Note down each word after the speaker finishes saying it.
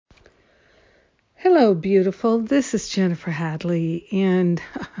Hello, beautiful. This is Jennifer Hadley, and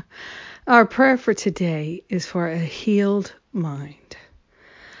our prayer for today is for a healed mind.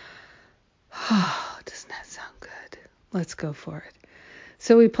 Oh, doesn't that sound good? Let's go for it.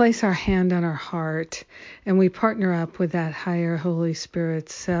 So we place our hand on our heart, and we partner up with that higher Holy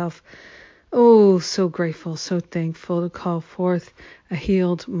Spirit self. Oh, so grateful, so thankful to call forth a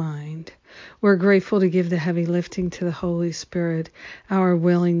healed mind. We're grateful to give the heavy lifting to the Holy Spirit. Our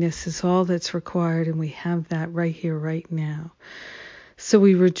willingness is all that's required, and we have that right here, right now. So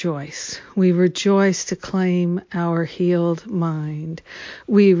we rejoice. We rejoice to claim our healed mind.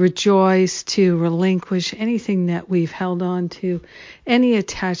 We rejoice to relinquish anything that we've held on to, any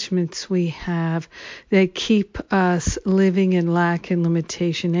attachments we have that keep us living in lack and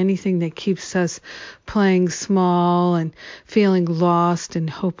limitation, anything that keeps us playing small and feeling lost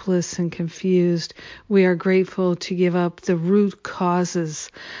and hopeless and confused. We are grateful to give up the root causes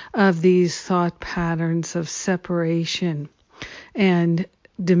of these thought patterns of separation and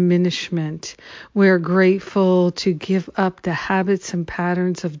diminishment. We're grateful to give up the habits and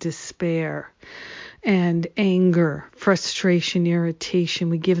patterns of despair and anger, frustration,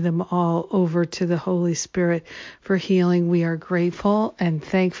 irritation. We give them all over to the Holy Spirit for healing. We are grateful and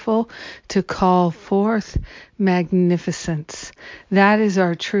thankful to call forth magnificence. That is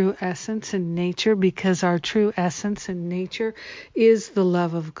our true essence and nature, because our true essence and nature is the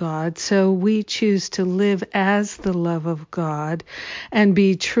love of God. So we choose to live as the love of God and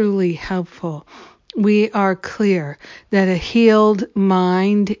be truly helpful. We are clear that a healed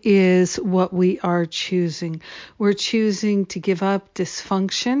mind is what we are choosing. We're choosing to give up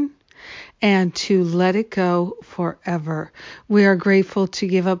dysfunction and to let it go forever. We are grateful to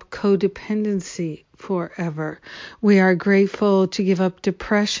give up codependency forever. We are grateful to give up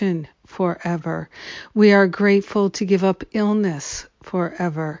depression forever. We are grateful to give up illness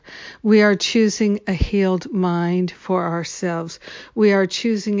forever. We are choosing a healed mind for ourselves. We are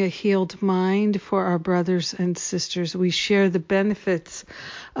choosing a healed mind for our brothers and sisters. We share the benefits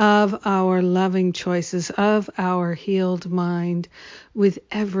of our loving choices, of our healed mind with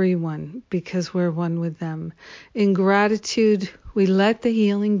everyone, because we're one with them. In gratitude, we let the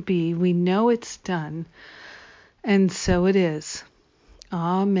healing be. We know it's done, and so it is.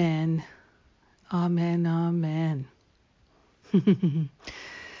 Amen. Amen. Amen.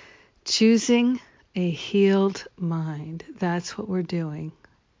 Choosing a healed mind. That's what we're doing,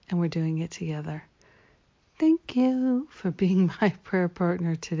 and we're doing it together. Thank you for being my prayer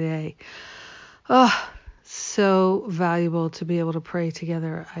partner today. Oh, so valuable to be able to pray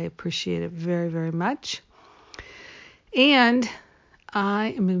together. I appreciate it very, very much. And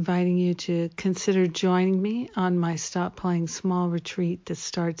I am inviting you to consider joining me on my Stop Playing Small retreat that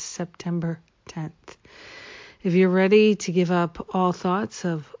starts September 10th. If you're ready to give up all thoughts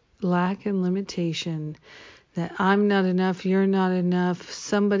of lack and limitation, that I'm not enough, you're not enough,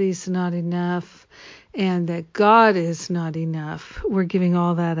 somebody's not enough, and that God is not enough, we're giving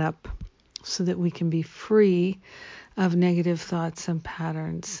all that up so that we can be free of negative thoughts and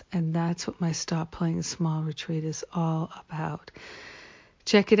patterns. And that's what my Stop Playing Small retreat is all about.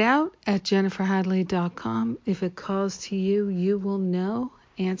 Check it out at jenniferhadley.com. If it calls to you, you will know.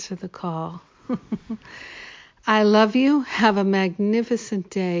 Answer the call. I love you. Have a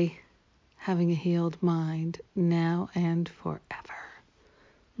magnificent day. Having a healed mind now and forever.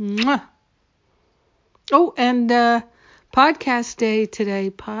 Mwah. Oh, and podcast day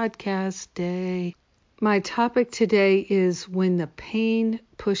today. Podcast day. My topic today is when the pain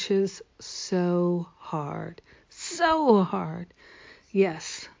pushes so hard. So hard.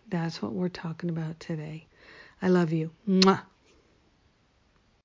 Yes, that's what we're talking about today. I love you. Mwah.